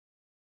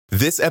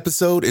This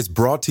episode is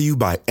brought to you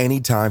by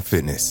Anytime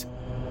Fitness.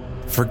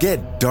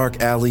 Forget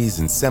dark alleys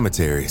and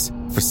cemeteries.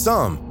 For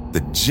some,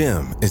 the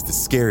gym is the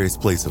scariest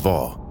place of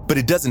all, but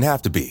it doesn't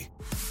have to be.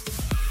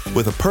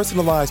 With a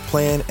personalized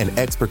plan and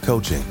expert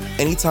coaching,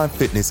 Anytime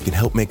Fitness can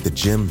help make the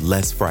gym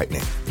less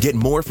frightening. Get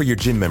more for your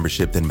gym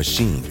membership than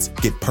machines.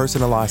 Get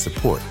personalized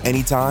support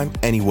anytime,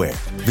 anywhere.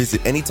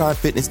 Visit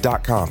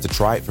AnytimeFitness.com to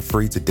try it for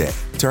free today.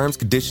 Terms,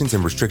 conditions,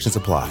 and restrictions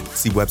apply.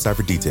 See website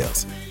for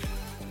details.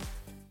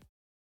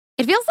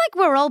 It feels like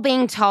we're all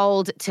being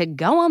told to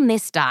go on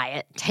this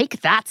diet,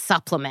 take that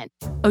supplement.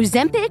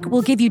 Ozempic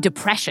will give you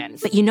depression,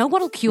 but you know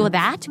what'll cure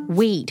that?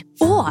 Weed.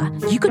 Or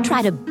you could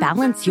try to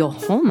balance your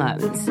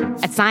hormones.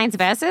 At Science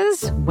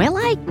Versus, we're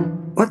like...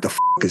 What the f***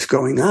 is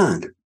going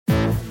on?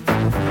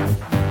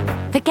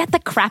 Forget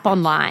the crap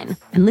online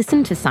and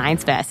listen to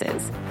Science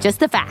Versus. Just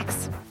the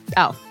facts.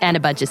 Oh, and a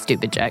bunch of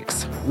stupid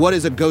jokes. What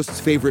is a ghost's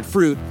favorite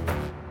fruit?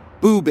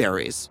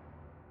 Blueberries.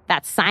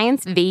 That's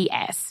Science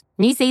VS.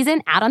 New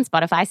season out on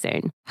Spotify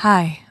soon.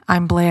 Hi,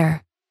 I'm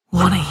Blair.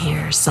 Want to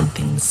hear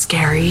something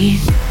scary?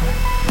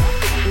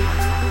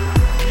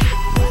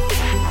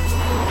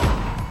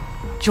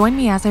 Join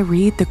me as I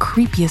read the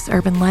creepiest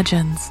urban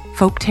legends,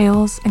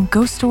 folktales, and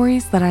ghost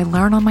stories that I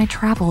learn on my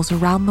travels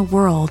around the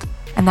world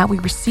and that we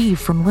receive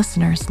from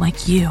listeners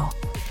like you.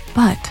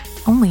 But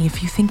only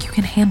if you think you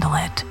can handle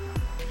it.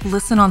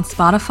 Listen on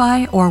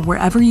Spotify or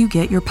wherever you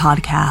get your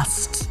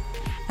podcasts.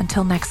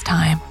 Until next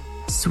time,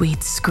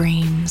 sweet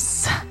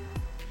screams.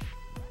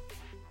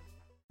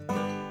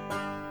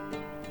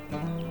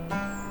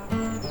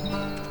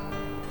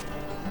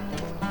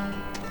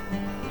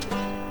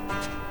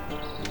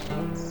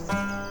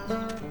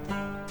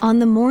 On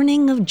the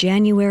morning of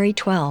January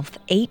 12,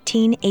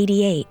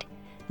 1888,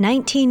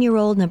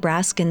 19-year-old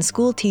Nebraskan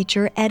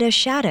schoolteacher Etta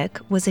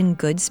Shattuck was in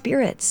good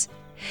spirits.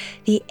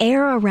 The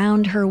air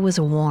around her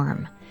was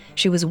warm.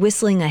 She was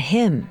whistling a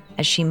hymn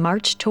as she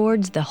marched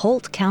towards the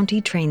Holt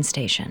County train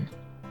station.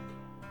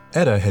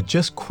 Etta had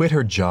just quit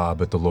her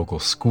job at the local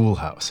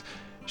schoolhouse.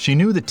 She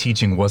knew that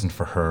teaching wasn't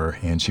for her,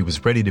 and she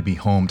was ready to be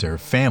home to her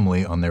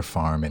family on their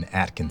farm in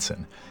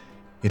Atkinson.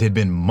 It had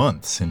been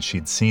months since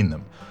she'd seen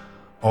them.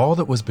 All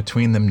that was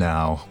between them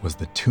now was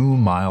the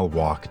 2-mile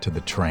walk to the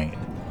train.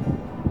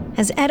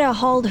 As Etta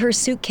hauled her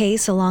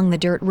suitcase along the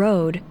dirt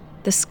road,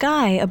 the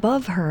sky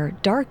above her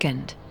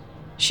darkened.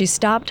 She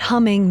stopped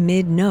humming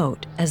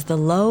mid-note as the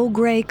low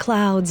gray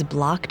clouds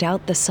blocked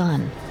out the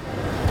sun.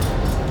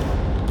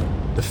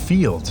 The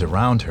fields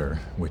around her,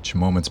 which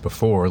moments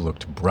before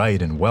looked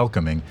bright and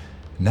welcoming,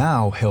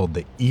 now held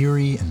the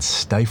eerie and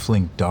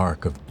stifling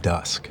dark of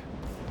dusk.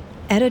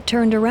 Etta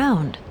turned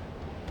around.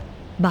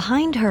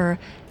 Behind her,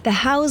 the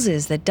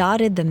houses that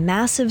dotted the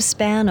massive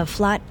span of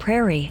flat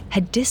prairie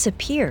had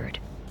disappeared.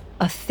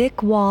 A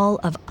thick wall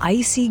of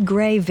icy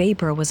gray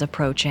vapor was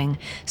approaching,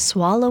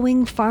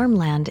 swallowing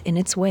farmland in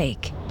its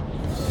wake.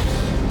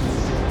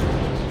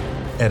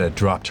 Etta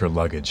dropped her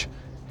luggage.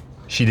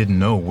 She didn't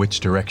know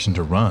which direction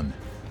to run,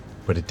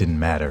 but it didn't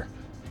matter.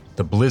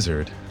 The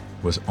blizzard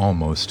was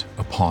almost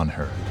upon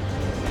her.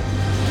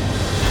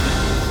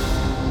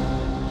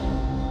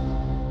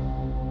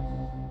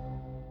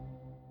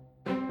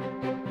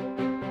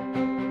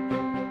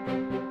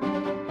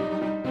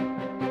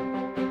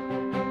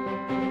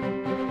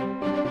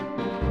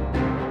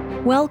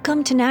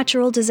 Welcome to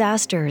Natural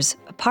Disasters,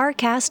 a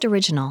Parcast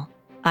original.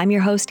 I'm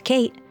your host,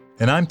 Kate.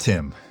 And I'm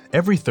Tim.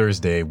 Every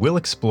Thursday, we'll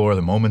explore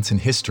the moments in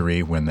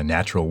history when the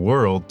natural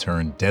world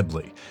turned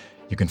deadly.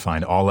 You can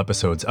find all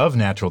episodes of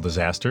Natural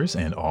Disasters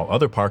and all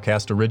other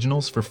Parcast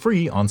originals for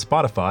free on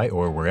Spotify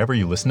or wherever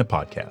you listen to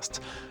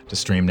podcasts. To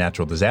stream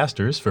Natural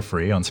Disasters for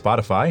free on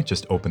Spotify,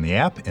 just open the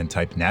app and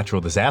type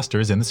Natural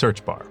Disasters in the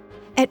search bar.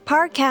 At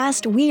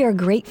Parcast, we are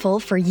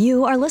grateful for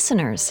you, our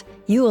listeners.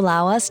 You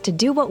allow us to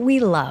do what we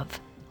love.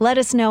 Let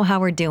us know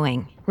how we're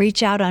doing.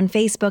 Reach out on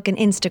Facebook and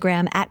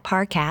Instagram at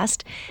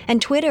Parcast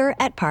and Twitter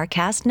at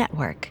Parcast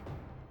Network.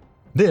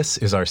 This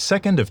is our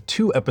second of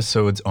 2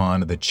 episodes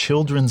on the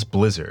Children's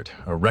Blizzard,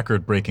 a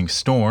record-breaking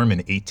storm in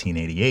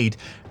 1888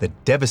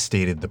 that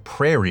devastated the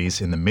prairies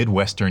in the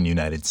Midwestern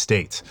United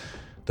States.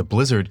 The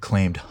blizzard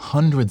claimed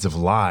hundreds of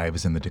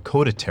lives in the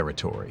Dakota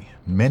Territory,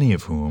 many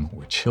of whom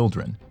were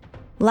children.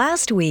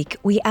 Last week,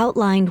 we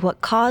outlined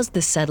what caused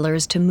the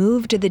settlers to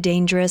move to the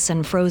dangerous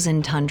and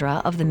frozen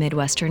tundra of the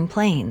Midwestern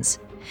plains.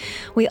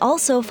 We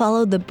also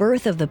followed the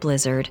birth of the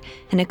blizzard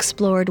and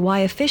explored why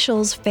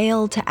officials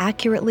failed to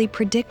accurately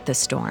predict the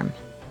storm.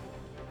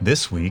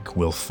 This week,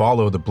 we'll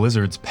follow the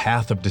blizzard's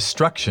path of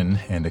destruction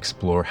and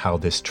explore how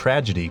this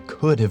tragedy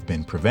could have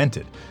been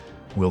prevented.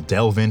 We'll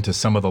delve into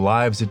some of the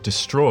lives it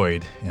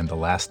destroyed and the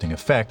lasting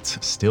effects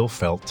still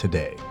felt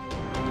today.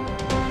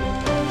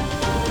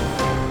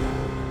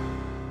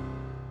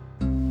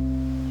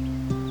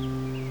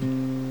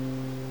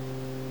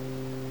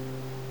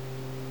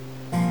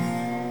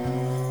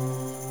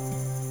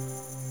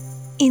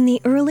 In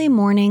the early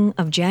morning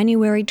of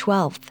January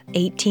 12,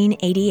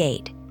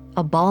 1888,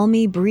 a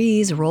balmy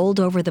breeze rolled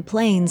over the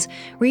plains,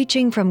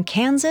 reaching from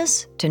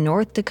Kansas to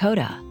North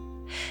Dakota.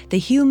 The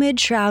humid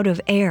shroud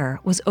of air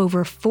was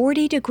over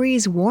 40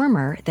 degrees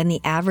warmer than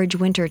the average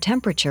winter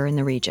temperature in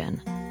the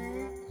region.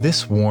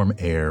 This warm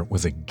air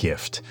was a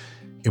gift.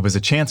 It was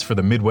a chance for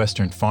the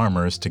Midwestern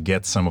farmers to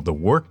get some of the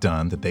work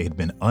done that they had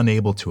been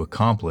unable to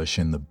accomplish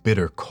in the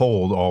bitter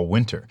cold all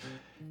winter.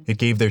 It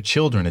gave their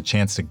children a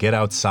chance to get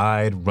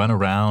outside, run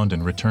around,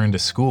 and return to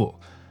school.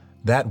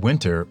 That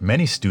winter,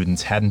 many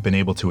students hadn't been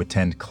able to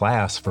attend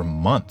class for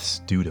months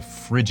due to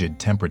frigid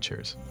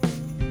temperatures.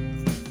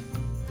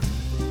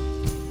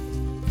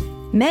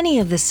 Many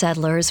of the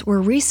settlers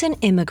were recent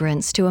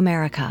immigrants to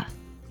America.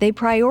 They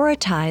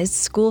prioritized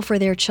school for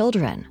their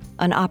children,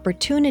 an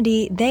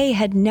opportunity they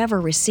had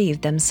never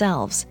received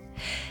themselves.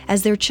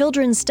 As their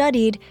children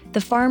studied,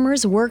 the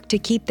farmers worked to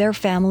keep their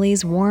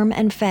families warm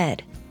and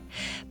fed.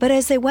 But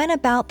as they went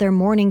about their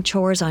morning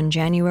chores on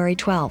January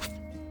 12th,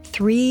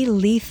 3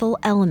 lethal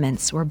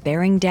elements were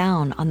bearing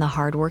down on the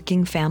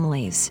hardworking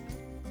families.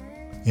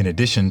 In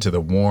addition to the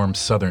warm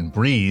southern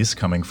breeze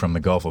coming from the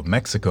Gulf of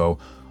Mexico,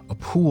 a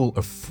pool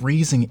of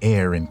freezing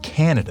air in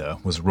Canada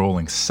was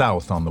rolling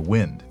south on the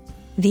wind.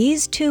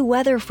 These 2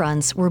 weather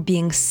fronts were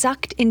being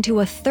sucked into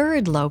a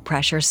third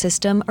low-pressure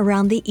system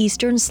around the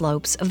eastern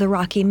slopes of the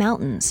Rocky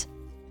Mountains.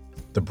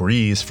 The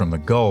breeze from the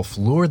Gulf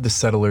lured the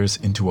settlers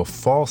into a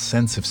false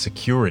sense of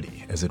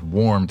security as it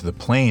warmed the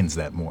plains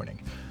that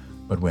morning.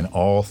 But when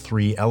all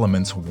 3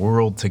 elements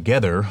whirled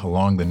together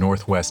along the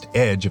northwest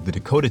edge of the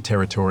Dakota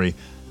Territory,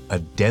 a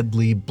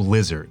deadly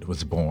blizzard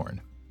was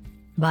born.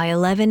 By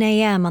 11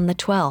 a.m. on the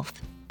 12th,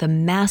 the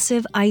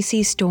massive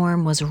icy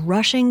storm was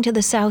rushing to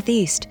the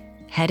southeast,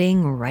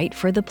 heading right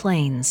for the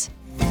plains.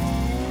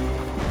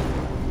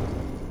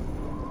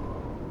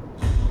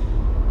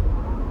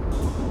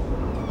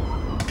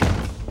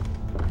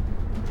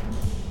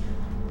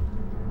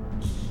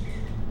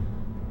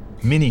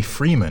 Minnie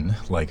Freeman,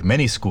 like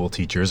many school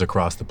teachers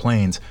across the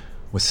plains,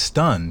 was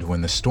stunned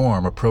when the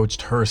storm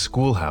approached her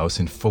schoolhouse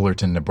in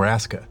Fullerton,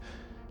 Nebraska.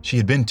 She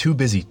had been too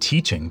busy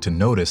teaching to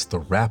notice the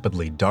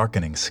rapidly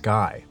darkening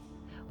sky.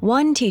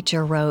 One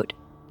teacher wrote,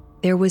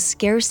 "There was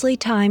scarcely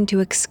time to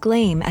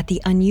exclaim at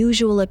the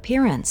unusual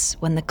appearance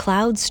when the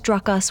clouds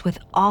struck us with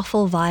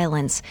awful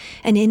violence,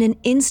 and in an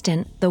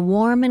instant the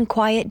warm and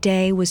quiet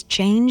day was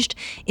changed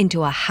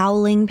into a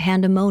howling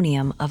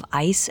pandemonium of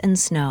ice and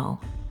snow."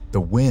 The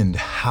wind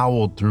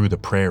howled through the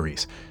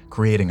prairies,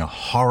 creating a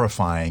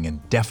horrifying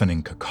and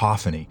deafening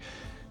cacophony.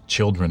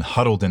 Children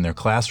huddled in their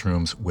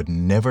classrooms would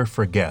never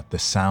forget the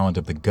sound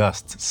of the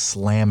gusts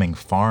slamming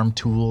farm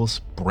tools,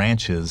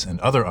 branches,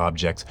 and other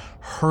objects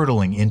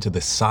hurtling into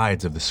the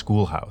sides of the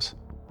schoolhouse.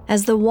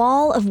 As the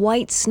wall of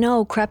white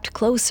snow crept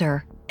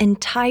closer,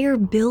 entire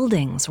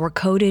buildings were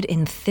coated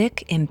in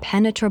thick,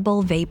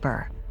 impenetrable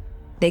vapor.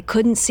 They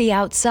couldn't see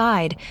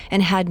outside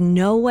and had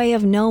no way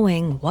of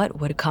knowing what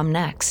would come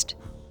next.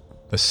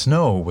 The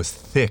snow was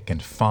thick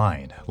and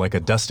fine, like a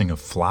dusting of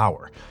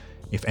flour.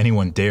 If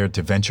anyone dared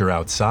to venture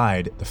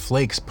outside, the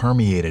flakes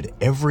permeated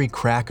every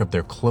crack of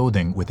their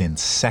clothing within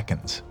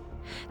seconds.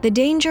 The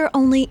danger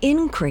only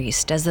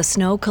increased as the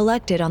snow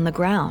collected on the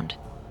ground.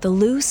 The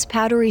loose,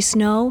 powdery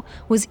snow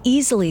was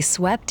easily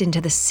swept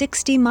into the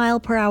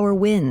 60-mile-per-hour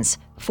winds,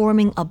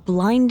 forming a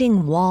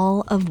blinding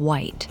wall of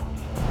white.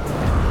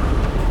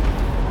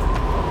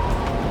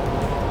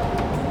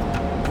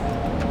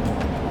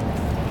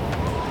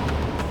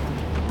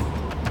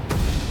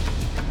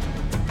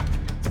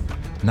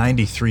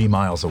 "93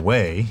 miles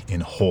away,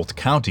 in Holt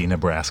County,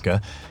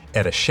 Nebraska,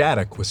 Etta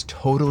Shattuck was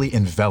totally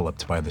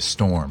enveloped by the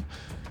storm.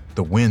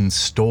 The wind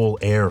stole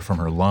air from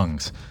her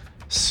lungs.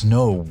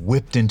 Snow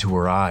whipped into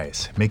her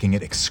eyes, making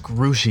it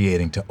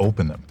excruciating to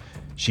open them.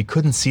 She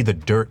couldn't see the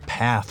dirt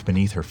path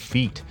beneath her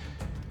feet.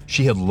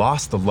 She had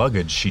lost the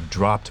luggage she'd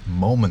dropped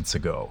moments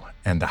ago,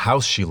 and the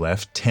house she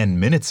left 10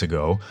 minutes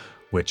ago,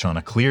 which on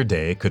a clear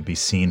day could be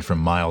seen from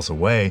miles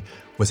away,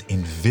 was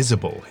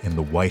invisible in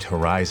the white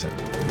horizon.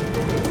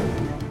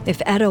 If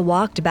Etta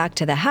walked back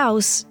to the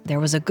house, there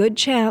was a good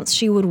chance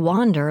she would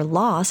wander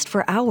lost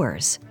for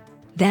hours.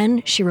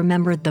 Then she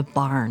remembered the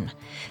barn.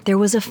 There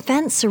was a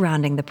fence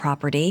surrounding the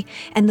property,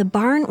 and the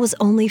barn was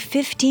only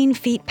 15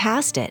 feet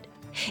past it.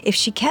 If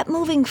she kept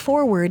moving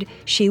forward,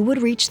 she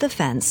would reach the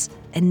fence,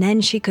 and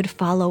then she could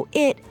follow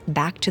it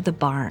back to the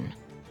barn.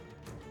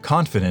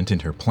 Confident in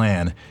her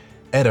plan,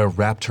 Etta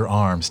wrapped her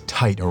arms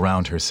tight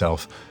around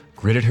herself,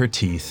 gritted her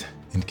teeth,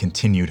 and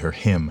continued her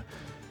hymn.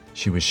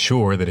 She was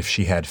sure that if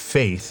she had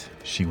faith,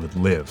 she would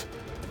live.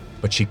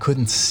 But she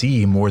couldn't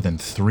see more than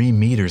 3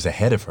 meters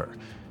ahead of her.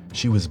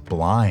 She was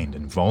blind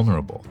and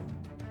vulnerable.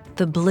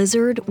 The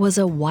blizzard was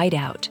a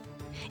whiteout.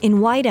 In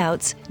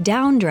whiteouts,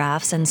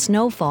 downdrafts and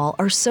snowfall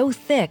are so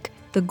thick,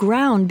 the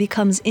ground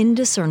becomes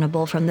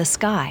indiscernible from the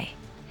sky.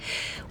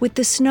 With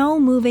the snow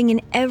moving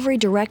in every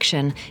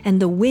direction and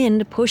the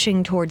wind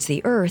pushing towards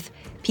the earth,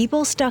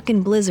 people stuck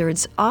in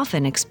blizzards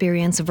often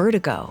experience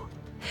vertigo.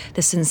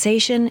 The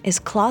sensation is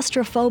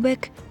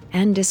claustrophobic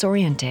and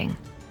disorienting.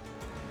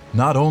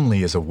 Not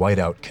only is a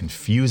whiteout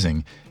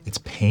confusing, it's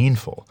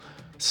painful.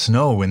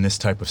 Snow in this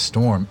type of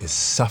storm is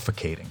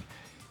suffocating.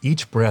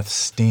 Each breath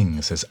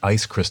stings as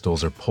ice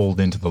crystals are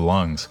pulled into the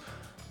lungs.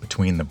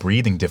 Between the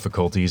breathing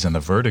difficulties and the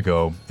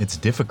vertigo, it's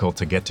difficult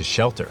to get to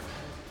shelter.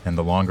 And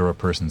the longer a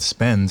person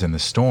spends in the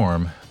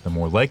storm, the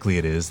more likely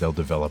it is they'll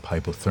develop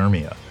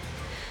hypothermia.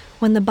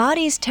 When the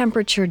body's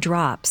temperature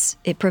drops,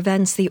 it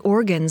prevents the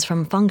organs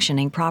from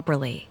functioning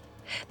properly.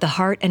 The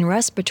heart and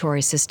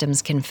respiratory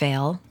systems can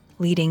fail,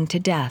 leading to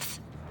death.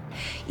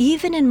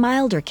 Even in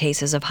milder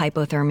cases of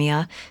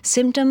hypothermia,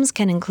 symptoms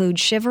can include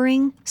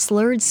shivering,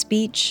 slurred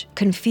speech,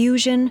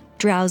 confusion,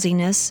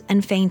 drowsiness,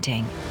 and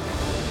fainting.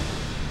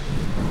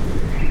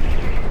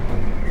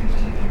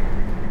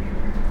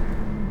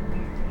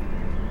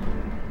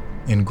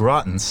 In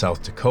Groton,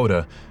 South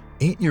Dakota,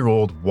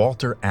 8-year-old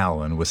Walter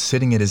Allen was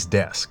sitting at his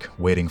desk,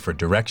 waiting for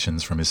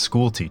directions from his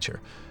school teacher.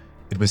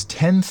 It was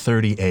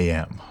 10:30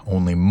 a.m.,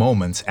 only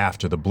moments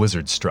after the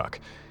blizzard struck.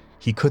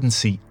 He couldn't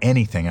see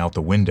anything out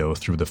the window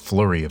through the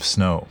flurry of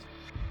snow.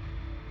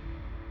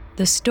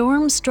 The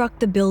storm struck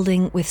the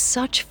building with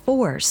such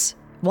force,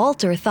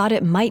 Walter thought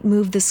it might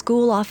move the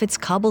school off its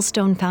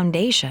cobblestone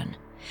foundation.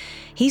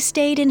 He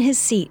stayed in his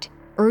seat,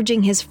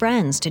 urging his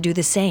friends to do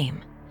the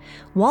same.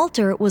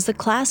 Walter was the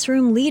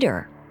classroom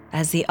leader.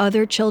 As the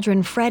other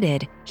children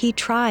fretted, he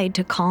tried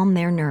to calm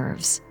their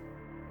nerves.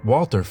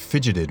 Walter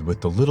fidgeted with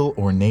the little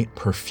ornate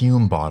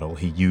perfume bottle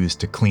he used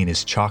to clean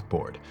his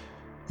chalkboard.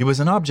 It was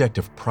an object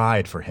of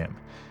pride for him.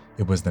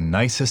 It was the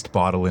nicest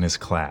bottle in his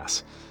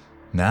class.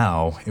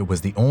 Now, it was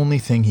the only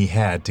thing he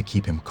had to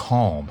keep him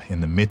calm in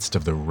the midst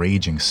of the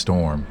raging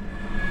storm.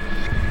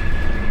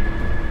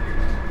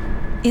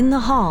 In the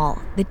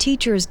hall, the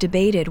teachers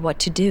debated what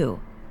to do.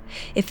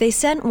 If they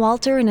sent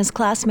Walter and his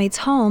classmates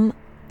home,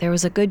 there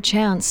was a good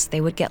chance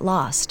they would get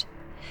lost.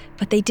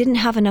 But they didn't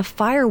have enough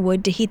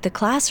firewood to heat the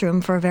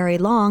classroom for very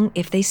long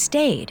if they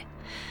stayed.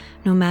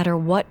 No matter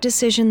what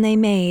decision they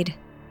made,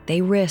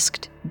 they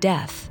risked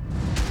death.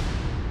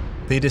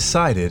 They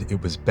decided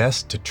it was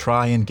best to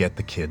try and get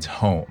the kids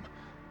home.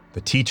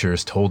 The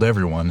teachers told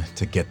everyone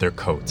to get their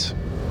coats.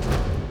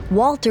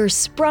 Walter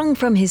sprung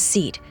from his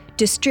seat.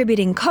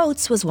 Distributing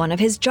coats was one of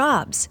his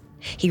jobs.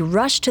 He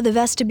rushed to the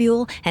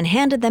vestibule and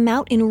handed them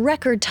out in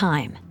record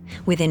time.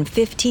 Within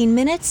 15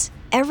 minutes,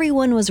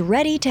 everyone was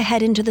ready to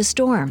head into the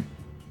storm.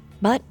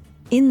 But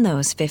in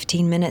those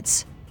 15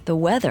 minutes, the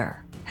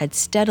weather had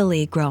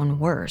steadily grown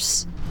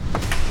worse.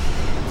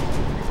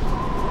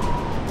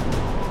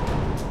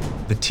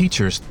 The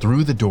teachers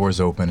threw the doors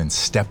open and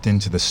stepped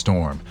into the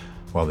storm,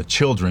 while the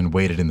children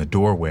waited in the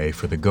doorway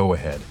for the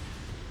go-ahead.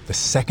 The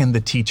second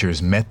the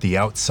teachers met the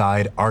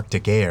outside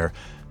Arctic air,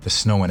 the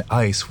snow and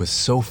ice was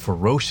so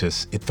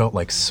ferocious it felt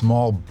like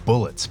small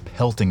bullets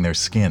pelting their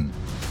skin.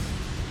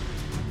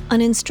 An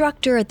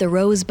instructor at the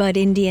Rosebud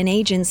Indian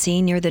Agency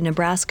near the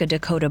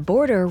Nebraska-Dakota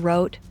border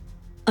wrote,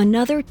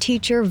 "Another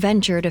teacher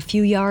ventured a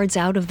few yards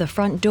out of the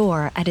front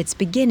door at its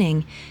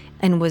beginning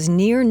and was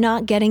near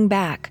not getting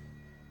back.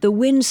 The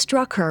wind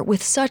struck her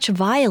with such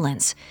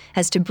violence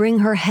as to bring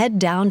her head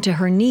down to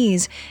her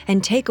knees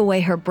and take away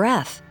her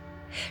breath.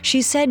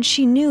 She said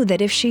she knew that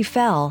if she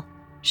fell,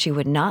 she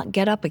would not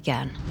get up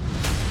again."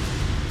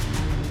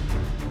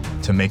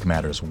 To make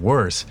matters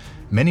worse,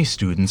 many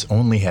students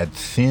only had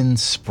thin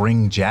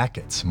spring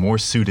jackets, more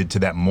suited to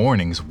that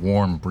morning's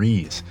warm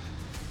breeze.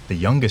 The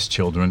youngest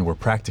children were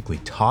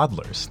practically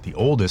toddlers, the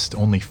oldest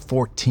only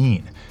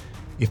 14.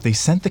 If they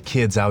sent the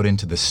kids out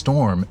into the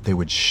storm, they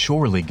would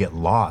surely get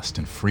lost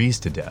and freeze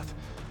to death.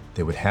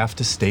 They would have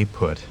to stay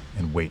put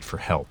and wait for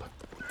help.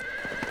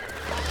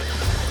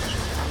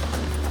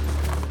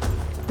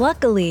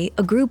 Luckily,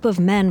 a group of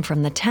men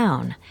from the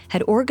town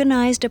had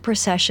organized a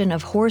procession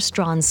of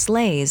horse-drawn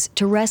sleighs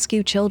to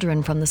rescue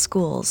children from the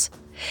schools.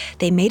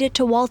 They made it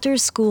to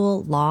Walter's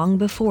school long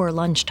before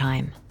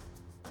lunchtime.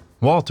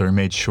 Walter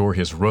made sure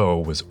his row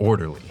was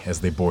orderly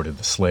as they boarded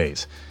the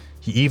sleighs.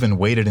 He even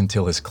waited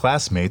until his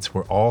classmates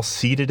were all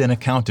seated and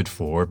accounted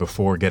for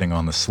before getting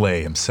on the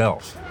sleigh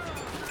himself.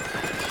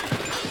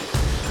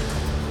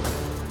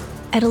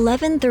 At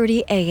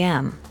 11:30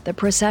 a.m., the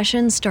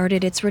procession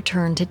started its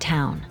return to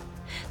town.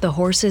 The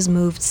horses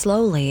moved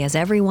slowly as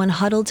everyone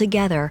huddled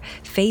together,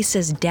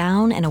 faces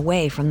down and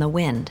away from the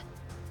wind.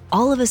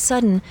 All of a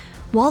sudden,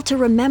 Walter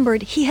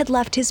remembered he had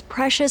left his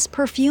precious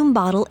perfume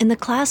bottle in the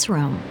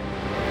classroom.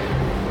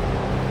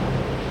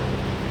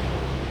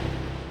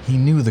 He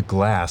knew the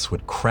glass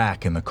would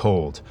crack in the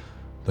cold.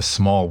 The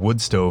small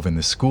wood stove in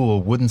the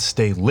school wouldn't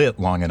stay lit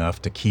long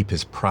enough to keep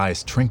his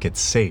prized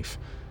trinkets safe.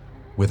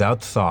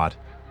 Without thought,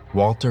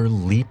 Walter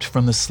leaped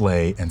from the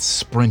sleigh and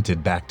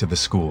sprinted back to the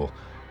school.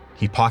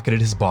 He pocketed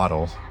his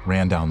bottle,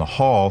 ran down the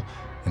hall,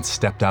 and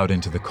stepped out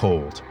into the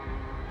cold.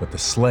 But the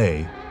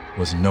sleigh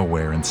was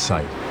nowhere in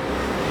sight.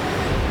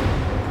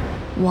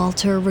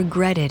 Walter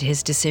regretted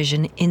his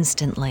decision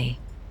instantly.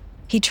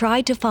 He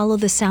tried to follow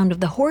the sound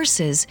of the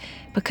horses,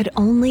 but could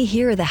only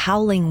hear the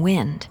howling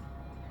wind.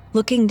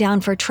 Looking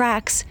down for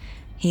tracks,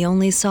 he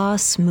only saw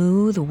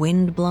smooth,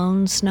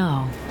 wind-blown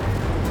snow.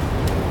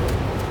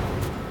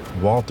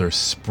 Walter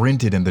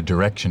sprinted in the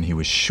direction he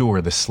was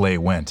sure the sleigh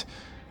went.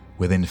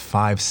 Within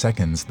 5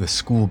 seconds, the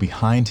school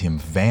behind him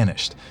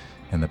vanished,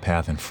 and the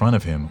path in front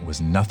of him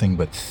was nothing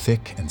but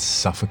thick and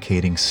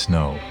suffocating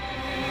snow.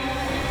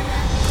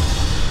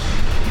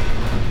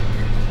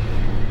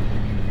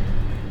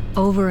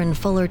 Over in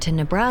Fullerton,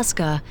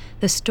 Nebraska,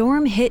 the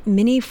storm hit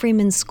Minnie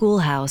Freeman's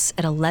schoolhouse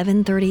at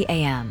 11:30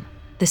 a.m.,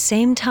 the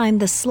same time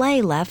the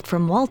sleigh left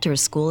from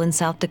Walter's school in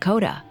South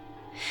Dakota.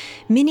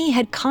 Minnie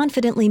had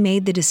confidently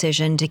made the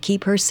decision to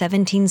keep her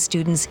 17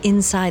 students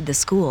inside the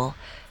school,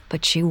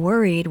 but she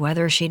worried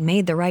whether she'd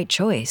made the right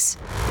choice.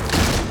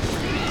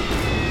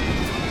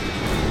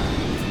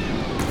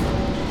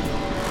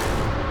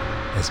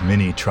 As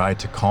Minnie tried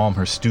to calm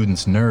her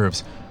students'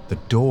 nerves, the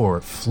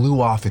door flew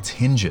off its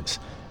hinges.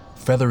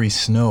 Feathery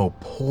snow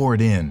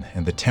poured in,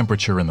 and the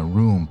temperature in the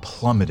room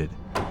plummeted.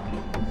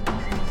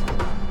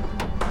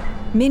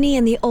 Minnie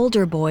and the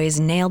older boys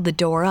nailed the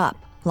door up,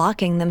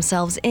 locking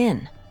themselves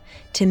in.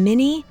 To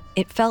Minnie,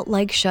 it felt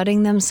like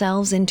shutting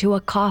themselves into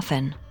a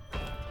coffin.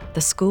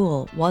 The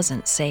school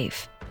wasn't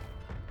safe.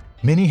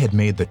 Minnie had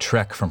made the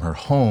trek from her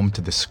home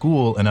to the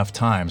school enough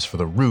times for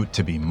the route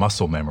to be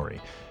muscle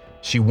memory.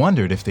 She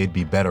wondered if they'd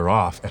be better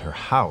off at her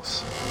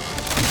house.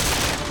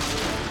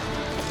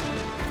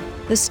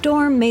 The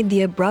storm made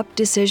the abrupt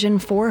decision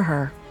for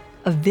her.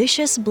 A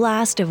vicious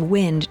blast of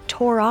wind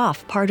tore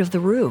off part of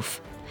the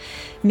roof.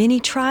 Minnie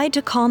tried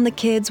to calm the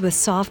kids with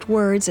soft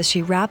words as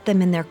she wrapped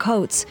them in their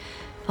coats,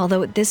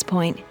 although at this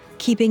point,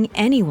 keeping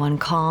anyone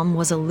calm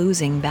was a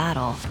losing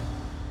battle.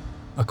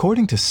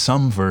 According to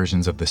some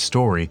versions of the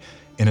story,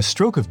 in a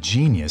stroke of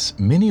genius,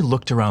 Minnie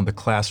looked around the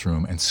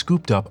classroom and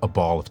scooped up a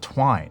ball of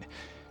twine.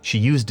 She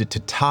used it to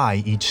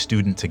tie each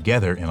student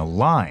together in a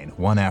line,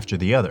 one after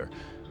the other.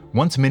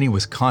 Once Minnie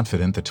was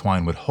confident the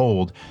twine would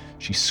hold,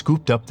 she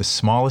scooped up the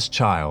smallest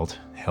child,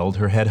 held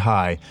her head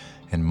high,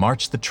 and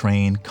marched the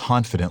train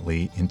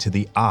confidently into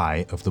the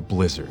eye of the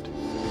blizzard.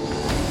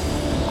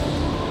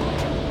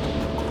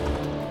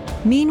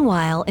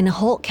 Meanwhile, in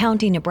Holt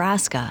County,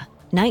 Nebraska,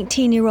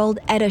 19-year-old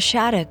Etta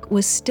Shattuck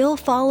was still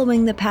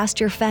following the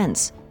pasture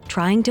fence,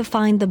 trying to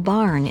find the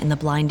barn in the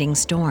blinding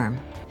storm.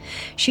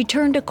 She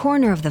turned a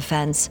corner of the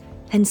fence,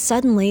 and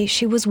suddenly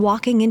she was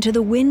walking into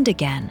the wind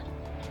again.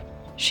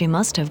 She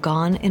must have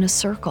gone in a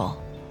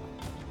circle.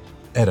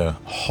 Etta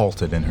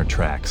halted in her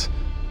tracks.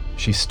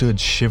 She stood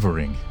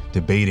shivering,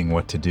 debating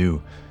what to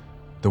do.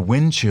 The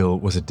wind chill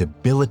was a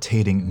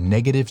debilitating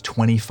negative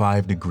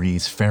 25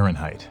 degrees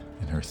Fahrenheit,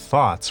 and her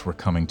thoughts were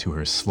coming to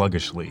her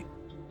sluggishly.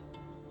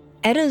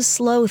 Etta's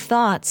slow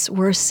thoughts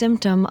were a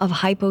symptom of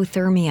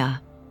hypothermia.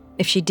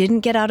 If she didn't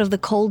get out of the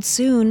cold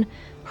soon,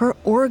 her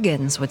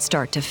organs would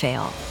start to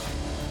fail.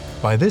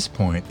 By this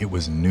point, it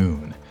was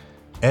noon.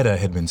 Etta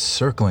had been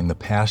circling the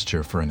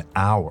pasture for an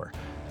hour.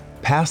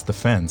 Past the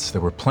fence,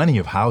 there were plenty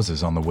of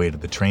houses on the way to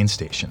the train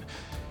station.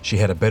 She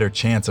had a better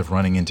chance of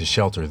running into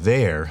shelter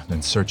there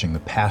than searching the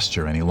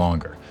pasture any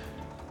longer.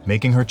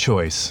 Making her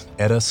choice,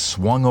 Etta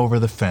swung over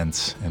the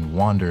fence and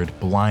wandered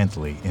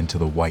blindly into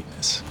the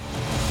whiteness.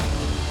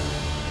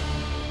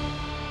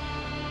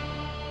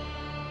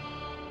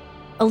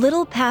 A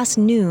little past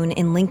noon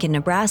in Lincoln,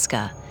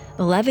 Nebraska,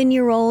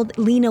 11-year-old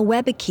Lena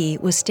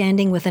Webicki was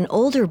standing with an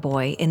older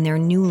boy in their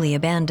newly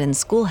abandoned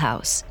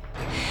schoolhouse.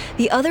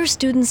 The other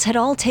students had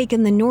all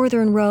taken the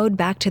northern road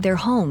back to their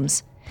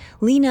homes.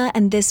 Lena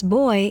and this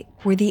boy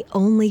were the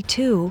only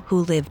two who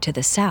lived to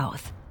the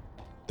south.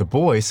 The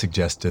boy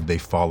suggested they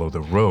follow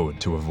the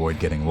road to avoid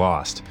getting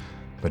lost,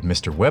 but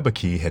Mr.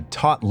 Webicki had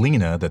taught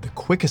Lena that the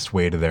quickest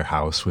way to their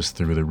house was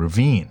through the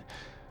ravine.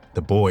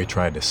 The boy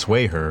tried to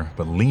sway her,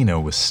 but Lena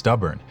was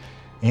stubborn,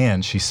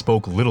 and she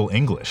spoke little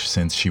English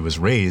since she was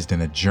raised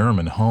in a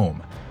German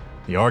home.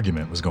 The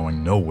argument was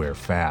going nowhere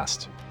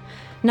fast.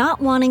 Not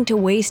wanting to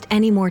waste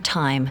any more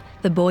time,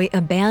 the boy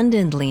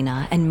abandoned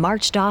Lena and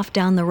marched off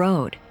down the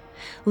road.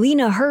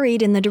 Lena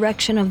hurried in the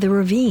direction of the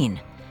ravine,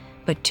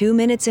 but 2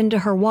 minutes into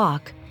her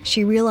walk,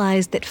 she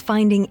realized that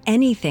finding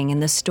anything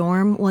in the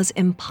storm was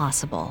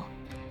impossible.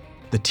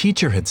 The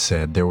teacher had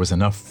said there was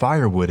enough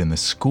firewood in the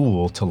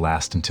school to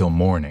last until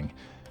morning.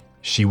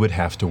 She would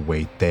have to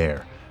wait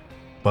there.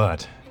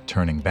 But,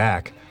 turning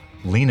back,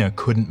 Lena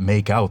couldn't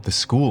make out the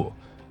school.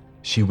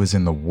 She was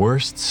in the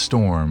worst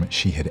storm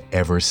she had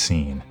ever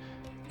seen,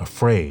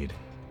 afraid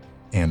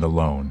and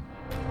alone.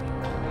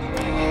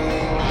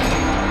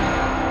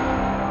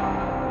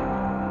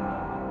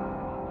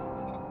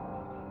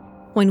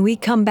 When we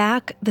come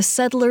back, the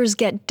settlers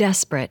get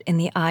desperate in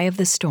the eye of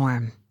the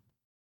storm.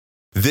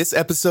 This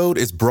episode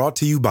is brought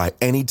to you by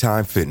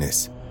Anytime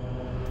Fitness.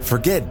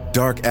 Forget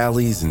dark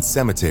alleys and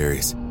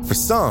cemeteries. For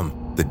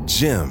some, the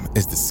gym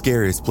is the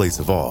scariest place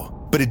of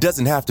all, but it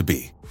doesn't have to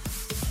be.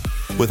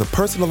 With a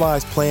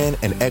personalized plan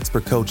and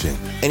expert coaching,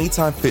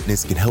 Anytime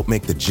Fitness can help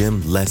make the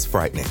gym less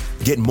frightening.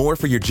 Get more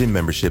for your gym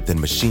membership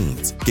than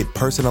machines. Get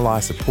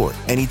personalized support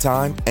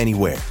anytime,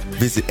 anywhere.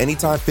 Visit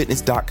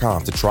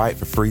AnytimeFitness.com to try it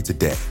for free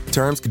today.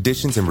 Terms,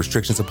 conditions, and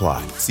restrictions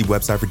apply. See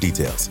website for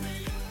details.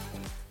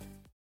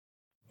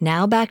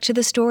 Now back to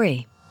the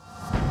story.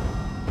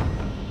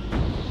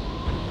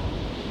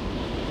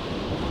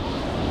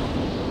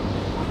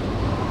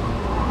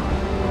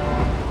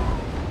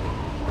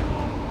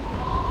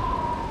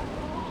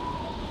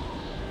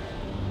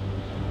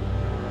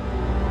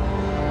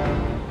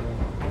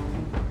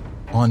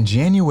 On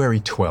January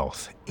 12,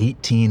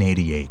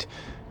 1888,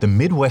 the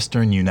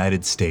Midwestern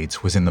United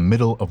States was in the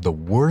middle of the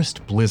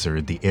worst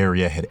blizzard the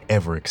area had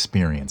ever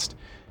experienced.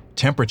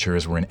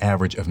 Temperatures were an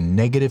average of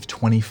negative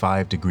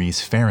 25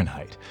 degrees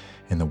Fahrenheit,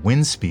 and the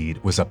wind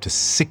speed was up to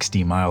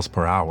 60 miles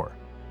per hour.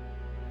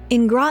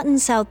 In Groton,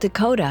 South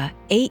Dakota,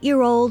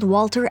 8-year-old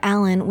Walter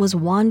Allen was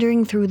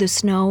wandering through the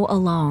snow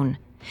alone.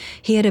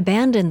 He had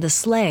abandoned the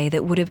sleigh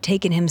that would have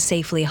taken him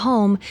safely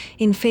home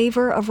in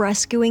favor of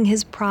rescuing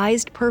his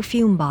prized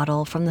perfume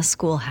bottle from the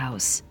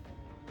schoolhouse.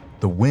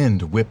 The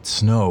wind whipped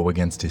snow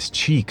against his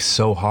cheeks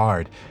so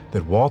hard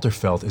that Walter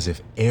felt as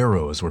if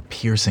arrows were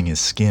piercing his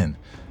skin.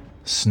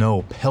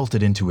 Snow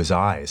pelted into his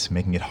eyes,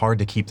 making it hard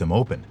to keep them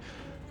open.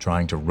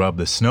 Trying to rub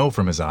the snow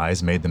from his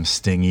eyes made them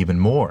sting even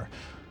more.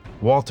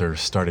 Walter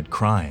started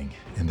crying,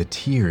 and the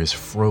tears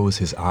froze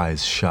his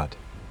eyes shut.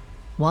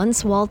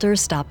 Once Walter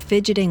stopped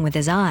fidgeting with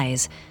his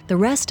eyes, the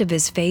rest of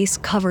his face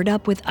covered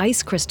up with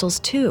ice crystals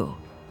too.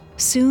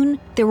 Soon,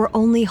 there were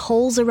only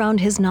holes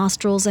around his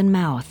nostrils and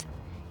mouth.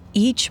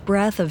 Each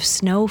breath of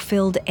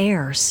snow-filled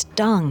air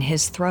stung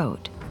his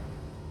throat.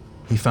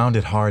 He found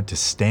it hard to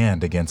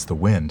stand against the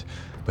wind,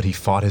 but he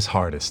fought his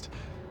hardest.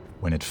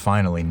 When it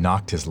finally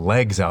knocked his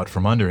legs out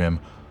from under him,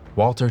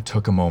 Walter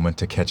took a moment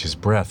to catch his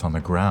breath on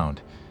the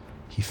ground.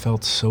 He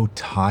felt so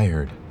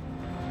tired.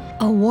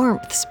 A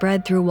warmth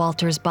spread through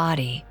Walter's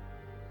body.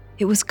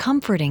 It was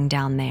comforting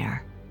down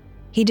there.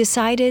 He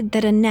decided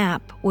that a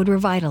nap would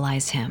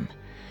revitalize him.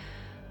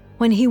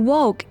 When he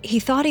woke, he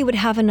thought he would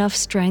have enough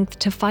strength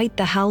to fight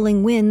the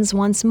howling winds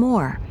once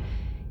more.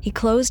 He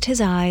closed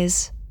his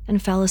eyes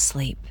and fell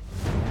asleep.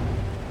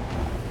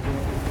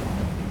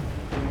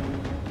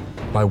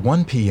 By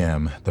 1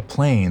 p.m., the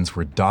plains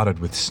were dotted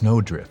with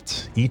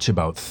snowdrifts, each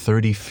about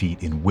 30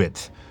 feet in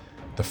width.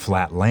 The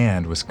flat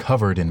land was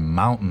covered in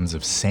mountains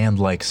of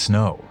sand-like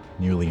snow,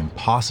 nearly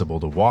impossible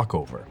to walk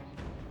over.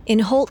 In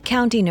Holt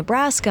County,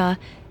 Nebraska,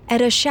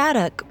 Etta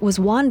Shattuck was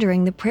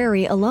wandering the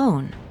prairie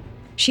alone.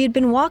 She had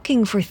been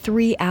walking for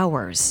 3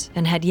 hours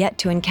and had yet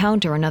to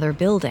encounter another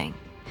building.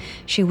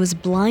 She was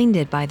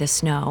blinded by the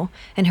snow,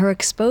 and her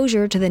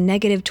exposure to the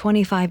negative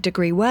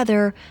 25-degree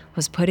weather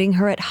was putting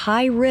her at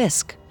high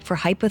risk for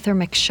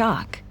hypothermic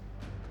shock.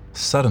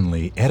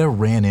 Suddenly, Etta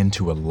ran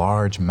into a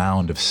large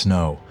mound of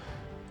snow.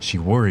 She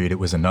worried it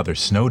was another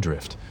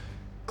snowdrift.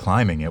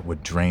 Climbing it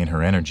would drain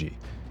her energy.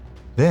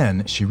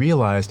 Then she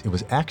realized it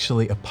was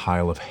actually a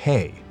pile of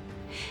hay.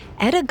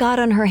 Etta got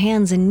on her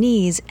hands and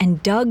knees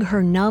and dug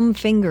her numb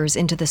fingers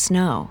into the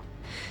snow.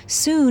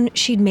 Soon,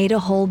 she'd made a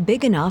hole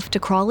big enough to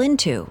crawl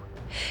into.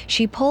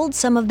 She pulled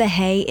some of the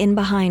hay in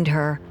behind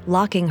her,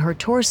 locking her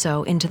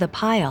torso into the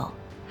pile.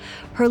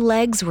 Her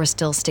legs were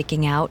still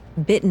sticking out,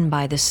 bitten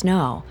by the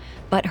snow,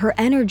 but her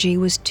energy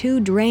was too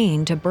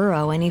drained to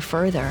burrow any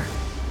further.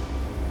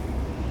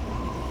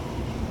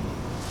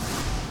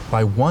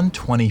 By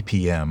 1:20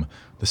 p.m.,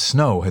 the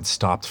snow had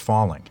stopped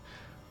falling.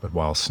 But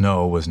while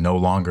snow was no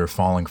longer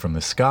falling from the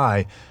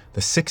sky,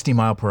 the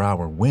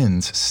 60-mile-per-hour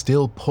winds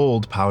still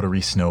pulled powdery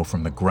snow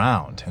from the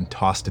ground and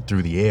tossed it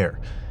through the air.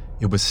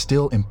 It was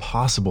still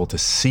impossible to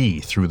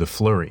see through the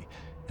flurry,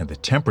 and the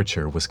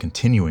temperature was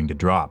continuing to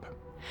drop.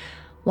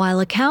 While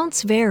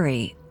accounts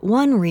vary,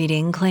 one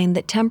reading claimed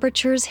that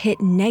temperatures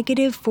hit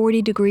negative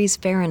 40 degrees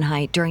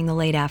Fahrenheit during the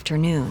late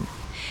afternoon.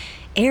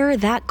 Air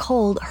that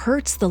cold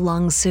hurts the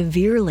lungs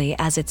severely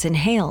as it's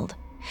inhaled.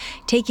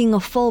 Taking a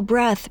full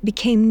breath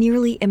became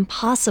nearly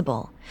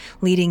impossible,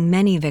 leading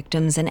many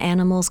victims and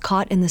animals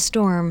caught in the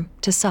storm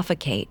to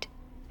suffocate.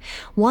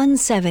 One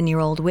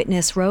 7-year-old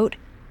witness wrote,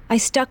 "I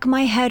stuck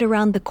my head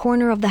around the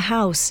corner of the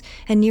house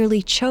and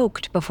nearly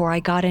choked before I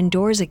got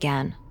indoors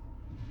again."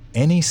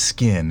 Any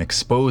skin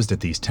exposed at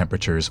these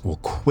temperatures will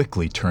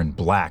quickly turn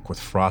black with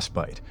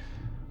frostbite.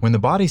 When the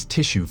body's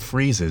tissue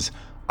freezes,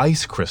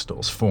 ice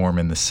crystals form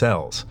in the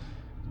cells.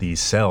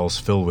 These cells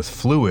fill with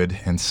fluid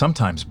and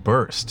sometimes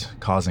burst,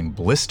 causing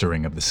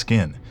blistering of the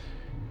skin.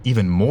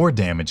 Even more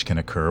damage can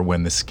occur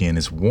when the skin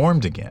is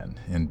warmed again,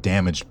 and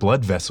damaged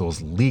blood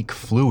vessels leak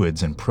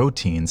fluids and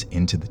proteins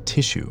into the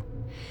tissue.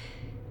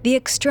 The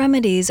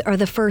extremities are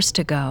the first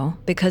to go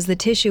because the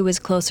tissue is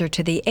closer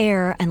to the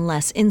air and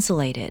less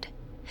insulated.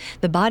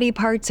 The body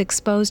parts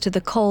exposed to the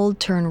cold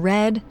turn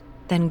red,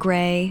 then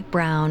gray,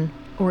 brown,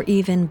 or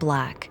even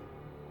black.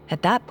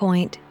 At that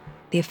point,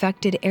 the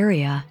affected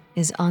area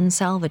is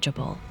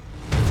unsalvageable.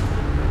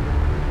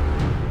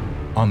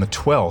 On the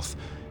 12th,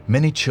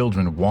 many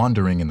children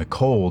wandering in the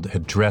cold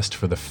had dressed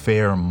for the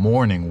fair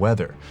morning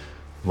weather.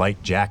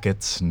 Light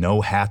jackets,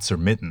 no hats or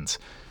mittens.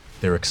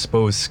 Their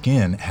exposed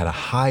skin had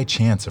a high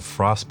chance of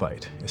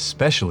frostbite,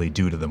 especially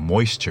due to the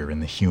moisture in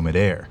the humid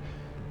air.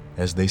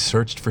 As they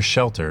searched for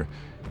shelter,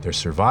 their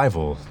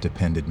survival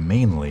depended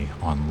mainly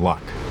on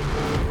luck.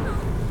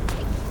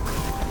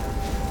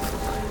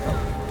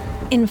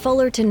 In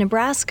Fullerton,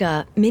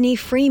 Nebraska, Minnie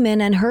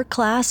Freeman and her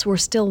class were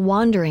still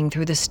wandering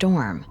through the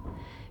storm.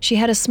 She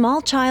had a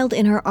small child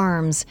in her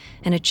arms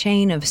and a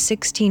chain of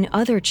 16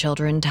 other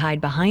children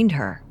tied behind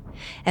her.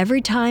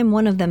 Every time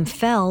one of them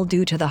fell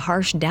due to the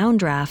harsh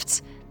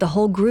downdrafts, the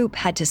whole group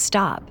had to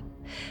stop.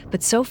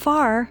 But so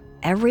far,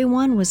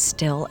 everyone was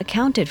still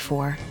accounted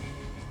for.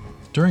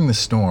 During the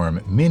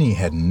storm, Minnie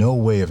had no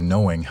way of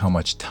knowing how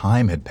much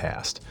time had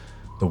passed.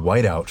 The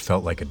whiteout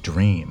felt like a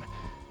dream.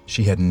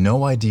 She had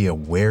no idea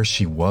where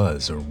she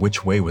was or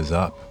which way was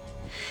up.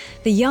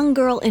 The young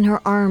girl in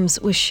her arms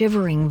was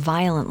shivering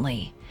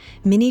violently.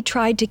 Minnie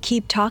tried to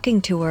keep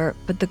talking to her,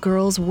 but the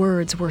girl's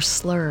words were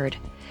slurred.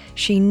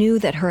 She knew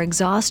that her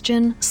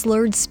exhaustion,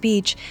 slurred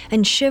speech,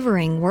 and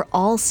shivering were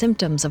all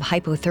symptoms of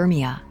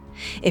hypothermia.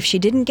 If she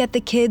didn't get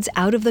the kids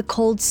out of the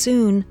cold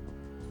soon,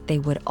 they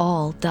would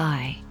all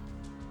die.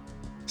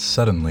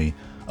 Suddenly,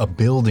 a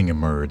building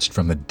emerged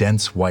from the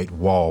dense white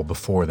wall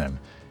before them.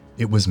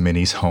 It was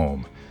Minnie's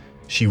home.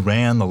 She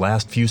ran the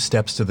last few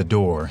steps to the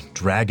door,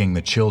 dragging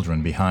the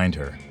children behind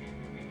her.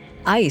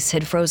 Ice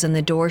had frozen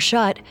the door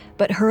shut,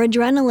 but her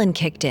adrenaline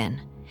kicked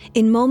in.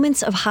 In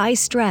moments of high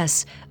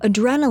stress,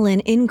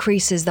 adrenaline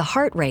increases the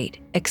heart rate,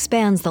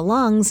 expands the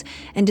lungs,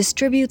 and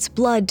distributes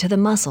blood to the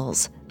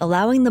muscles,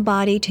 allowing the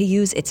body to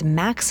use its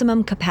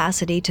maximum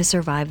capacity to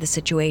survive the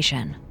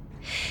situation.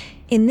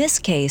 In this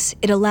case,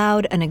 it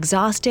allowed an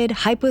exhausted,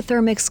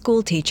 hypothermic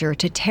schoolteacher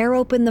to tear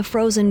open the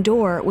frozen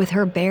door with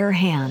her bare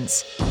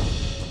hands.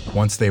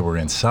 Once they were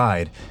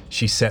inside,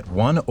 she set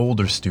one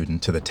older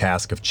student to the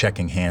task of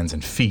checking hands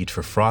and feet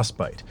for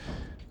frostbite.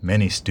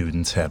 Many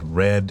students had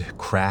red,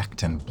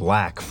 cracked, and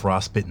black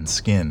frostbitten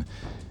skin.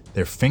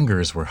 Their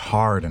fingers were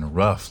hard and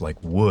rough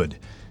like wood,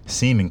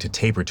 seeming to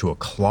taper to a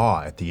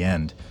claw at the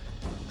end.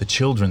 The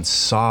children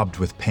sobbed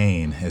with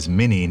pain as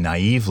Minnie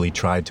naively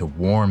tried to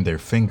warm their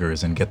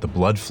fingers and get the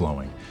blood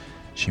flowing.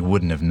 She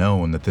wouldn't have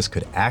known that this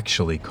could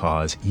actually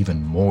cause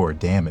even more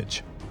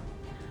damage.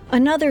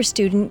 Another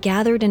student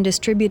gathered and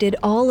distributed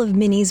all of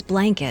Minnie's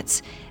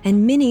blankets,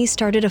 and Minnie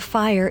started a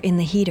fire in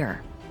the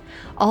heater.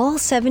 All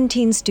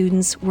 17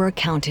 students were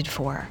accounted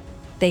for.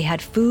 They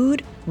had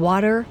food,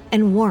 water,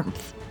 and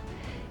warmth.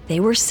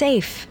 They were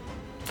safe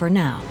for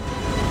now.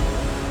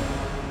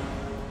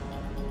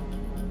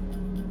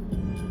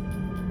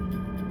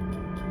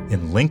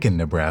 In Lincoln,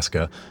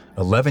 Nebraska,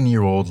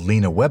 11-year-old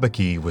Lena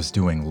Webicki was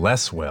doing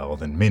less well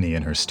than Minnie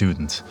and her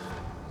students.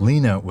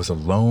 Lena was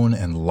alone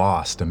and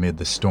lost amid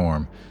the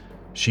storm.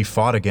 She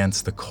fought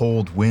against the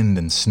cold wind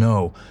and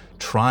snow,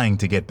 trying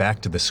to get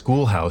back to the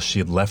schoolhouse she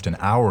had left an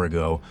hour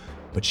ago,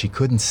 but she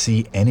couldn't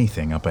see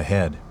anything up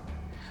ahead.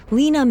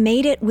 Lena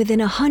made it within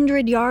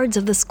 100 yards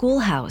of the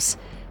schoolhouse,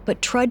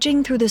 but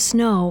trudging through the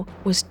snow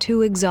was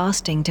too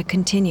exhausting to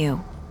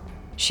continue.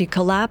 She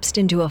collapsed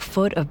into a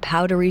foot of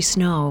powdery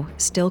snow,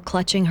 still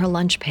clutching her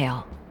lunch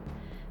pail.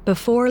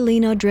 Before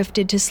Lena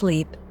drifted to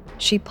sleep,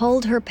 she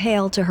pulled her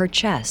pail to her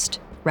chest,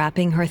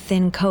 wrapping her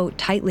thin coat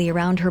tightly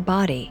around her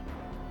body.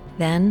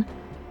 Then,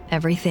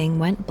 everything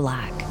went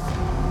black.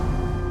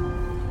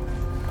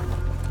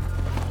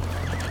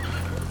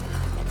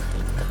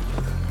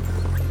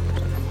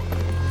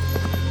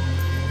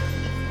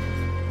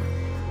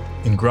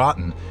 In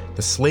Groton,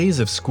 the sleighs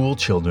of school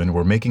children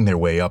were making their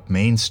way up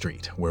Main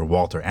Street, where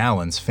Walter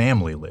Allen's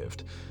family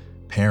lived.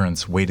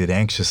 Parents waited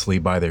anxiously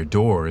by their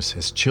doors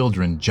as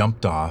children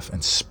jumped off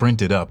and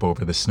sprinted up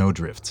over the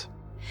snowdrifts.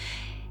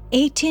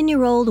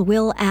 18-year-old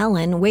Will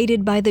Allen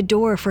waited by the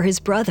door for his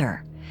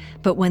brother.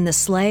 But when the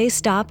sleigh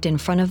stopped in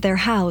front of their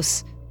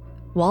house,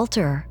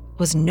 Walter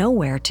was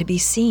nowhere to be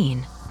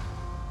seen.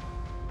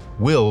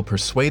 Will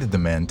persuaded the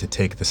men to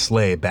take the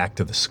sleigh back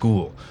to the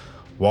school.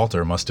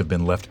 Walter must have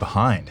been left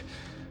behind.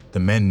 The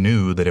men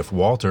knew that if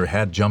Walter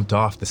had jumped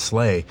off the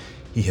sleigh,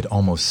 he had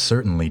almost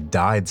certainly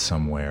died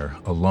somewhere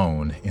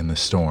alone in the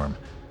storm.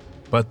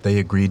 But they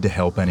agreed to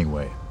help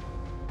anyway.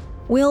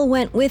 Will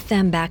went with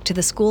them back to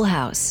the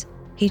schoolhouse.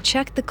 He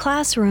checked the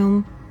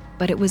classroom,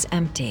 but it was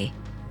empty.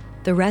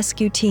 The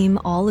rescue team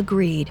all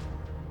agreed.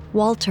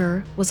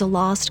 Walter was a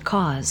lost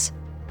cause.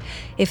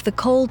 If the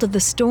cold of the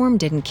storm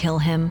didn't kill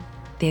him,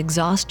 the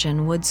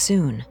exhaustion would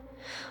soon.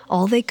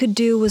 All they could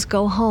do was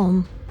go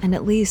home and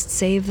at least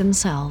save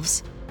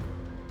themselves.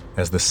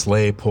 As the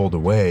sleigh pulled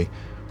away,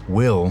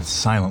 Will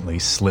silently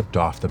slipped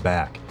off the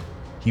back.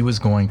 He was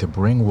going to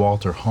bring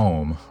Walter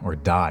home or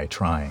die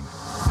trying.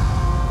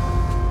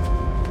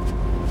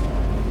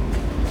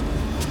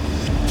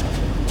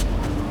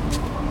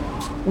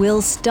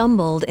 Will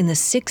stumbled in the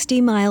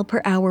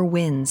 60-mile-per-hour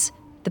winds.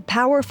 The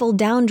powerful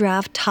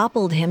downdraft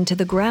toppled him to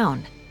the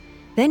ground.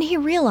 Then he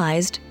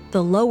realized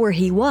the lower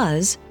he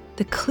was,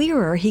 the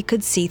clearer he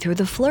could see through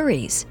the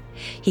flurries.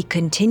 He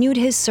continued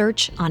his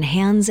search on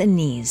hands and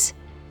knees.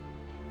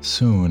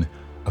 Soon,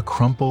 a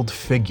crumpled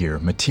figure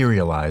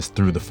materialized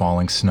through the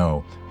falling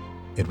snow.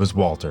 It was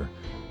Walter.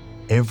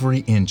 Every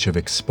inch of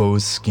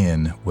exposed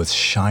skin was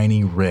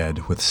shiny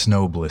red with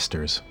snow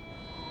blisters.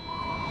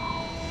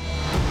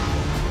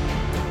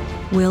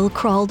 Will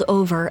crawled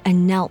over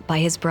and knelt by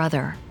his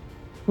brother.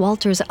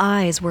 Walter's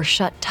eyes were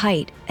shut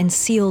tight and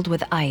sealed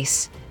with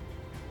ice.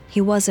 He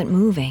wasn't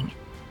moving.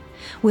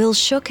 Will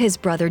shook his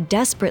brother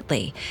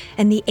desperately,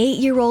 and the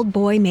 8-year-old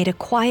boy made a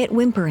quiet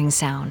whimpering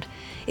sound.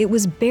 It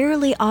was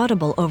barely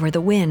audible over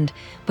the wind,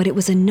 but it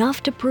was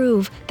enough to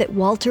prove that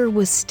Walter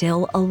was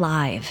still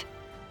alive.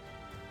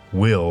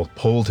 Will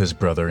pulled his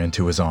brother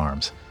into his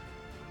arms.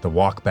 The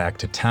walk back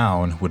to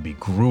town would be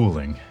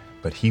grueling,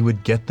 but he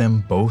would get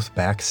them both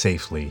back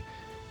safely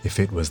if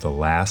it was the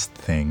last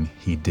thing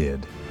he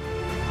did.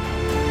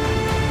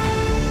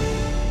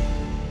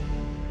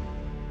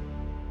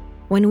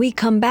 When we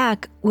come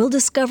back, we'll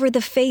discover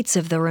the fates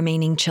of the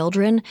remaining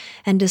children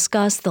and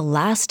discuss the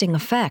lasting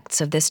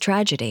effects of this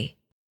tragedy.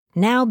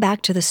 Now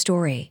back to the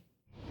story.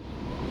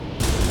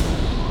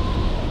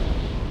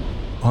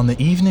 On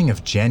the evening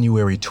of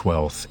January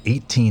 12,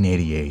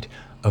 1888,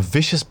 a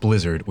vicious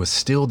blizzard was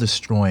still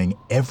destroying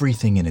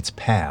everything in its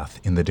path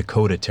in the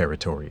Dakota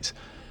territories.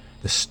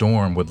 The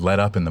storm would let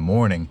up in the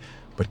morning,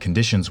 but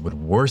conditions would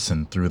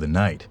worsen through the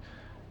night.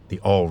 The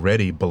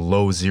already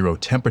below zero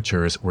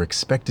temperatures were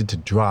expected to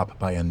drop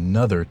by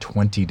another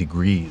 20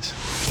 degrees.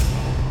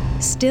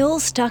 Still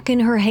stuck in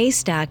her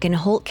haystack in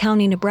Holt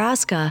County,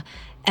 Nebraska,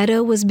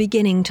 Etta was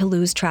beginning to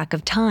lose track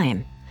of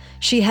time.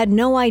 She had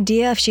no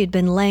idea if she had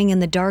been laying in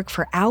the dark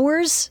for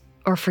hours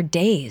or for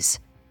days.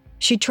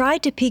 She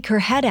tried to peek her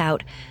head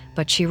out,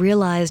 but she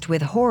realized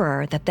with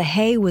horror that the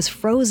hay was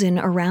frozen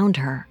around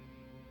her.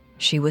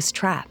 She was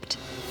trapped.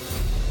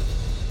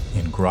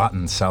 In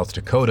Groton, South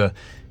Dakota,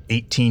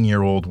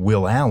 18-year-old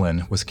Will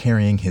Allen was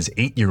carrying his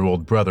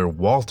 8-year-old brother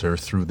Walter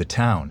through the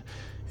town,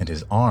 and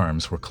his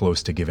arms were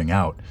close to giving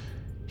out.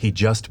 He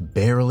just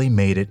barely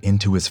made it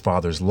into his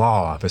father's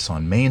law office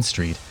on Main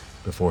Street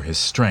before his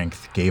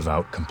strength gave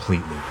out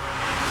completely.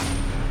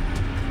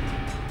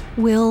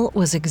 Will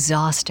was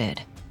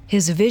exhausted.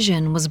 His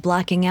vision was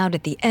blacking out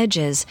at the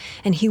edges,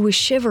 and he was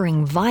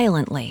shivering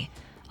violently,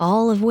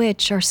 all of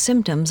which are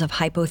symptoms of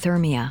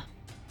hypothermia.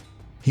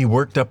 He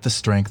worked up the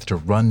strength to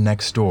run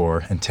next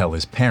door and tell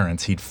his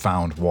parents he'd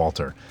found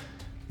Walter.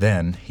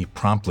 Then he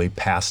promptly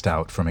passed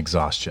out from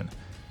exhaustion.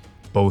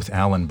 Both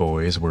Allen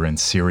boys were in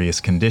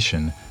serious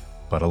condition,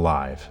 but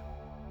alive.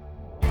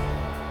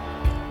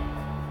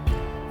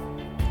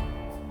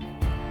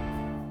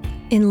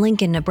 In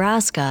Lincoln,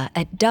 Nebraska,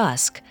 at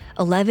dusk,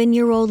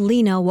 11-year-old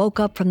Lena woke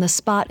up from the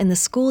spot in the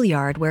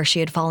schoolyard where she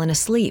had fallen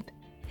asleep.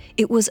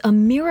 It was a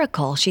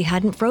miracle she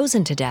hadn't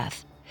frozen to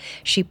death.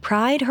 She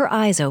pried her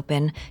eyes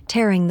open,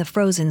 tearing the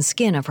frozen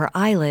skin of her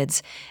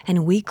eyelids,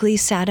 and weakly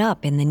sat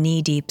up in the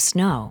knee-deep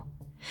snow.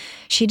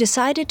 She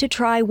decided to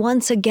try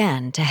once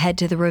again to head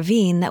to the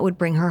ravine that would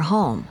bring her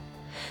home.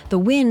 The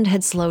wind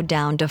had slowed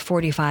down to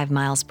 45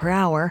 miles per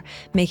hour,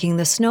 making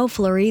the snow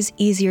flurries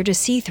easier to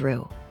see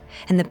through,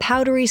 and the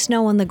powdery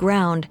snow on the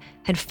ground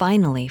had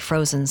finally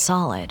frozen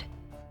solid.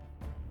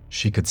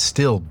 She could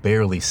still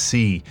barely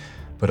see,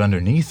 but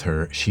underneath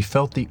her she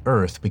felt the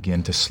earth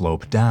begin to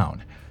slope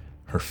down.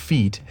 Her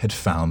feet had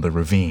found the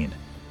ravine.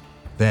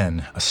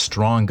 Then, a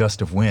strong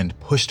gust of wind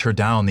pushed her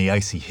down the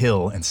icy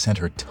hill and sent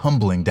her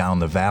tumbling down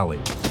the valley.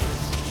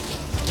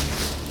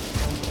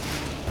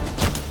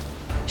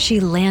 She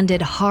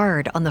landed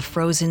hard on the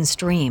frozen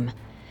stream.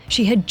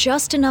 She had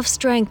just enough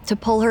strength to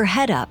pull her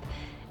head up,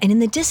 and in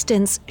the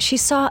distance, she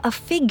saw a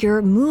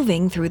figure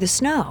moving through the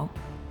snow.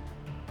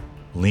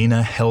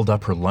 Lena held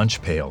up her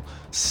lunch pail,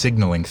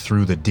 signaling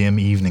through the dim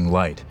evening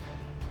light.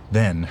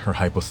 Then her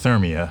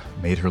hypothermia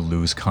made her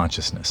lose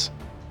consciousness.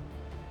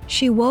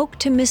 She woke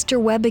to Mr.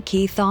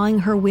 Webbeke thawing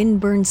her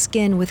wind-burned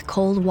skin with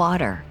cold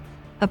water,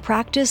 a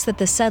practice that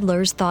the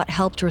settlers thought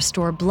helped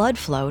restore blood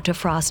flow to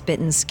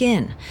frostbitten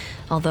skin,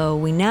 although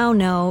we now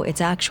know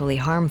it's actually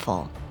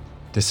harmful.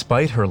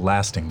 Despite her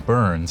lasting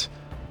burns,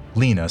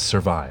 Lena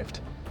survived.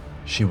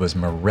 She was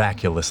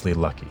miraculously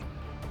lucky.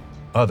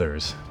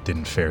 Others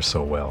didn't fare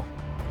so well.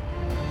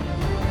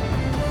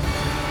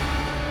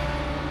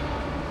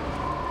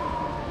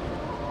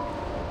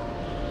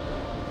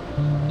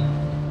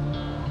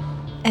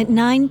 At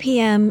 9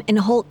 p.m. in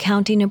Holt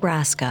County,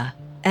 Nebraska,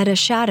 Etta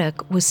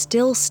Shattuck was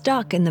still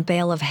stuck in the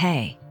bale of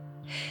hay.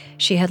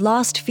 She had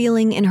lost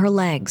feeling in her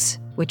legs,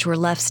 which were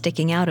left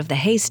sticking out of the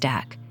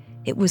haystack.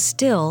 It was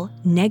still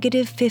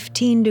negative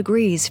 15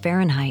 degrees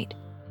Fahrenheit.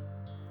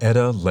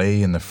 Etta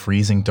lay in the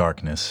freezing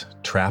darkness,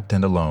 trapped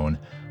and alone,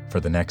 for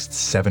the next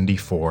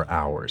 74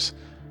 hours.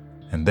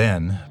 And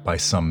then, by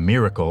some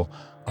miracle,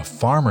 a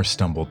farmer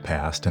stumbled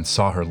past and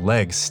saw her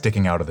legs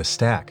sticking out of the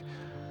stack.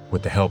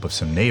 With the help of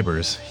some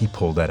neighbors, he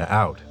pulled Etta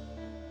out.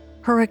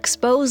 Her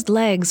exposed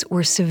legs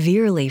were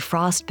severely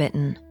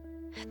frostbitten.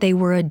 They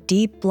were a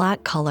deep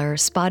black color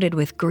spotted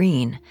with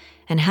green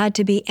and had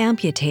to be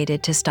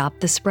amputated to stop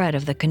the spread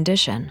of the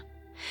condition.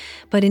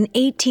 But in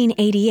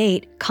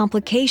 1888,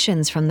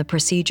 complications from the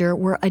procedure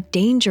were a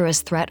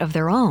dangerous threat of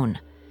their own.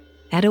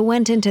 Etta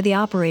went into the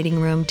operating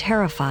room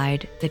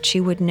terrified that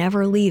she would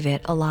never leave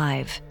it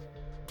alive.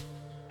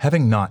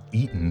 Having not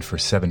eaten for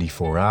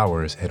 74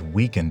 hours had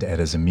weakened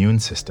Etta's immune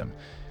system.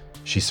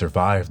 She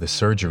survived the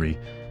surgery,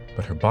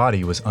 but her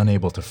body was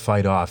unable to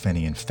fight off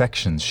any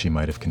infections she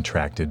might have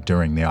contracted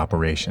during the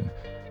operation.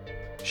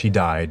 She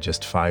died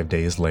just 5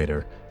 days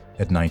later,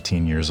 at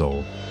 19 years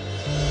old.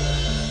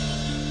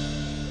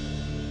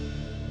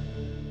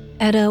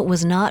 Etta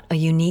was not a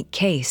unique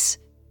case.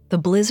 The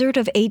blizzard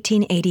of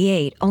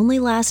 1888 only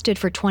lasted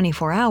for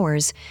 24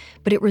 hours,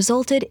 but it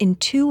resulted in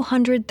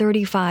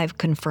 235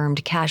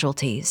 confirmed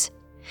casualties.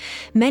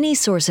 Many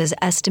sources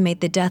estimate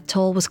the death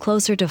toll was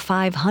closer to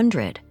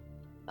 500.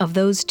 Of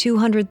those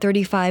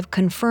 235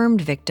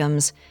 confirmed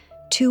victims,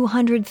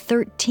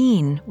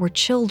 213 were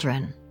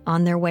children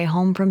on their way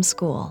home from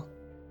school.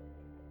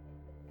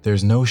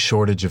 There's no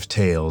shortage of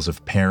tales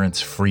of parents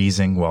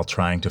freezing while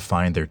trying to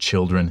find their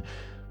children,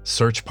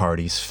 search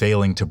parties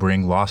failing to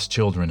bring lost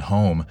children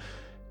home,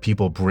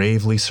 people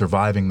bravely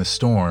surviving the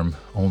storm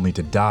only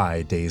to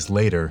die days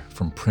later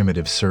from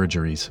primitive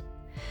surgeries.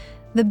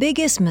 The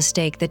biggest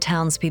mistake the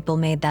townspeople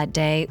made that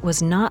day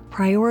was not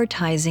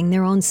prioritizing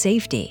their own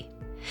safety.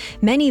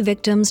 Many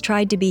victims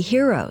tried to be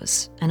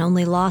heroes and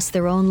only lost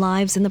their own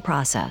lives in the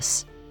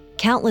process.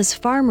 Countless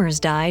farmers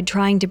died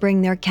trying to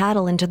bring their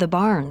cattle into the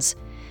barns.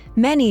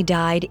 Many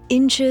died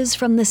inches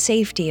from the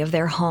safety of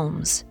their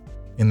homes.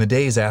 In the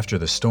days after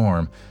the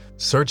storm,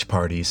 search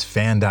parties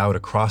fanned out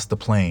across the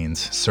plains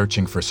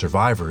searching for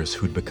survivors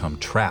who'd become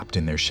trapped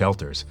in their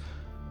shelters.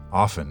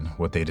 Often,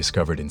 what they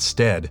discovered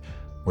instead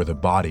were the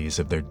bodies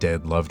of their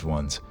dead loved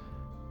ones.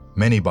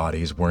 Many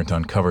bodies weren't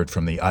uncovered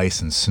from the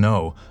ice and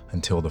snow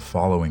until the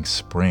following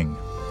spring.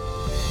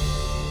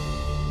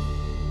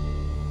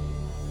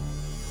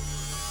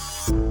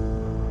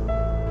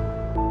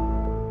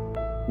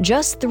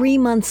 Just 3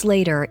 months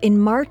later, in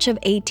March of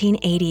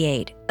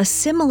 1888, a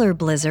similar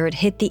blizzard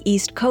hit the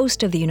east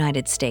coast of the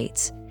United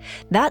States.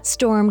 That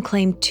storm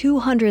claimed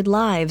 200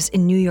 lives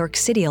in New York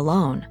City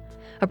alone.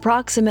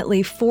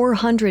 Approximately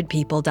 400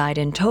 people died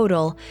in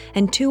total,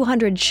 and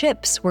 200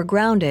 ships were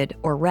grounded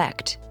or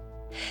wrecked.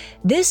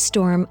 This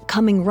storm,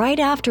 coming right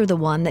after the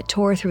one that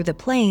tore through the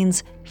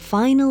plains,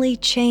 finally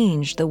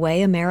changed the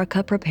way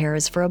America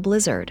prepares for a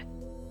blizzard.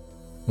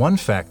 One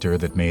factor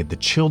that made the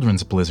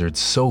children's blizzard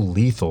so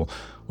lethal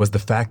was the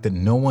fact that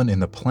no one in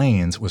the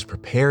plains was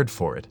prepared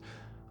for it.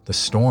 The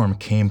storm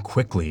came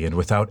quickly and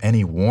without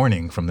any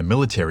warning from the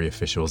military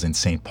officials in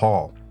St.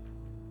 Paul.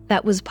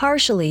 That was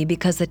partially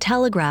because the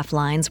telegraph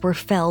lines were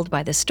felled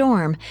by the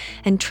storm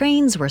and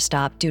trains were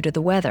stopped due to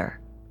the weather.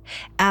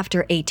 After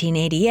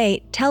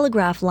 1888,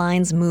 telegraph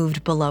lines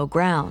moved below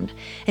ground,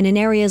 and in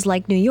areas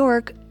like New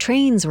York,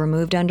 trains were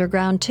moved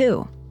underground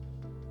too.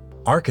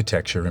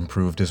 Architecture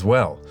improved as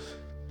well.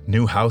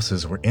 New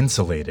houses were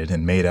insulated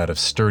and made out of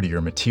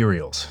sturdier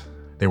materials.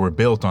 They were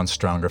built on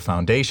stronger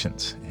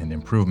foundations, and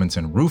improvements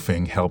in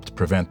roofing helped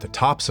prevent the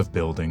tops of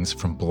buildings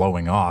from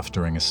blowing off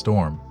during a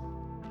storm.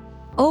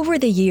 Over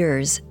the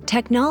years,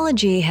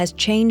 technology has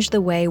changed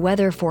the way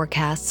weather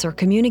forecasts are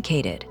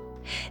communicated.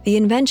 The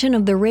invention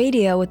of the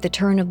radio at the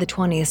turn of the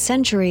 20th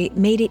century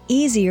made it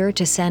easier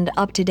to send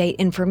up-to-date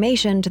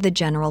information to the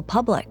general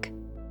public.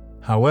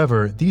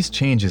 However, these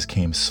changes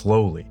came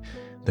slowly.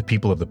 The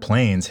people of the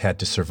plains had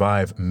to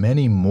survive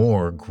many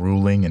more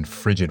grueling and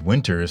frigid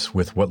winters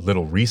with what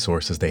little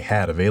resources they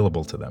had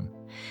available to them.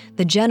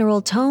 The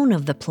general tone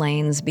of the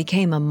plains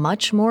became a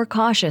much more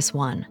cautious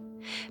one.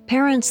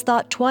 Parents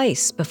thought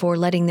twice before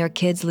letting their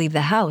kids leave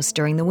the house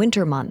during the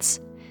winter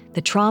months.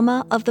 The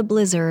trauma of the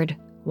blizzard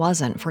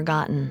wasn't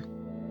forgotten.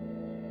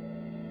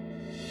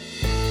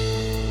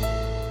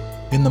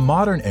 In the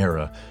modern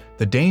era,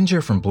 the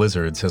danger from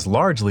blizzards has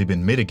largely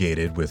been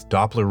mitigated with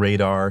Doppler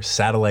radar,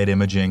 satellite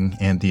imaging,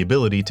 and the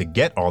ability to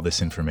get all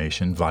this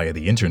information via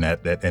the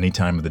internet at any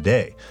time of the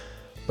day.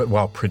 But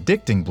while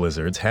predicting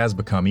blizzards has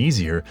become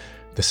easier,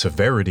 the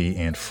severity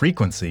and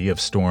frequency of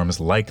storms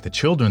like the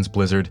children's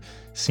blizzard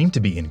seem to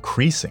be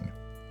increasing.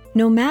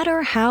 No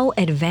matter how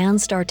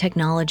advanced our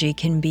technology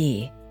can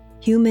be,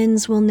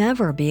 humans will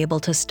never be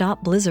able to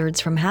stop blizzards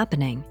from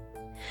happening.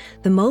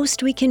 The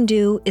most we can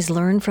do is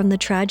learn from the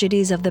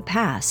tragedies of the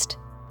past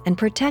and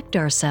protect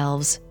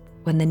ourselves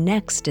when the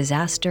next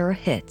disaster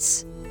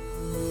hits.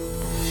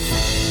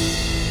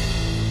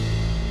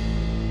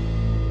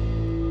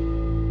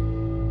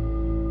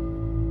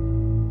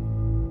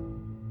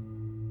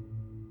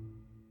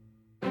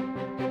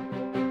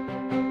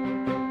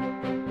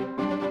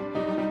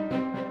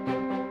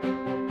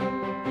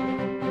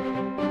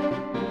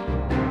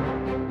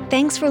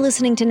 Thanks for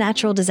listening to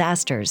Natural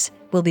Disasters.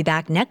 We'll be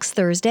back next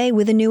Thursday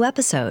with a new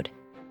episode.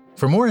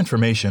 For more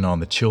information on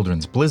the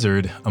children's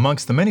blizzard,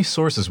 amongst the many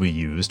sources we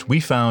used, we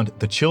found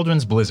The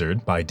Children's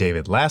Blizzard by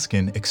David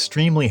Laskin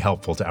extremely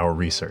helpful to our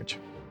research.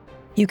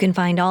 You can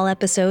find all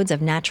episodes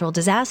of Natural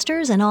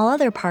Disasters and all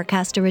other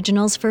Parcast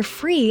originals for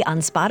free on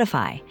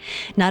Spotify.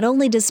 Not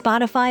only does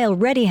Spotify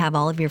already have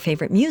all of your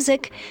favorite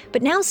music,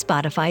 but now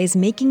Spotify is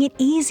making it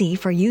easy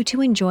for you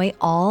to enjoy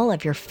all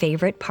of your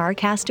favorite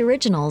Parcast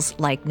originals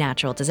like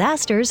Natural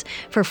Disasters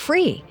for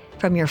free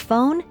from your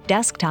phone,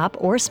 desktop,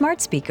 or smart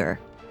speaker.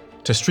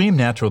 To stream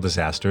Natural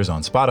Disasters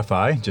on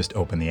Spotify, just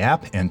open the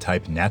app and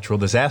type Natural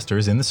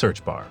Disasters in the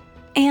search bar.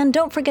 And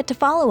don't forget to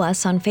follow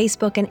us on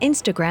Facebook and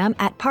Instagram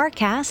at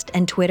Parcast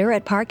and Twitter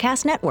at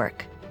Parcast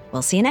Network.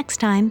 We'll see you next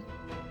time.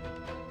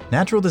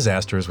 Natural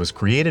Disasters was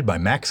created by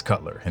Max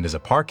Cutler and is a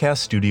Parcast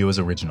Studios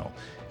original.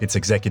 It's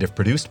executive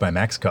produced by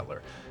Max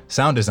Cutler.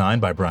 Sound design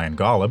by Brian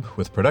Golub,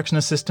 with production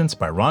assistance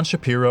by Ron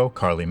Shapiro,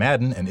 Carly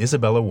Madden, and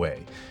Isabella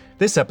Way.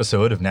 This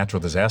episode of Natural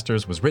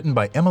Disasters was written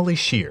by Emily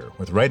Shear,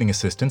 with writing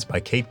assistance by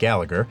Kate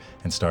Gallagher,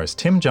 and stars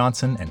Tim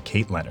Johnson and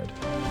Kate Leonard.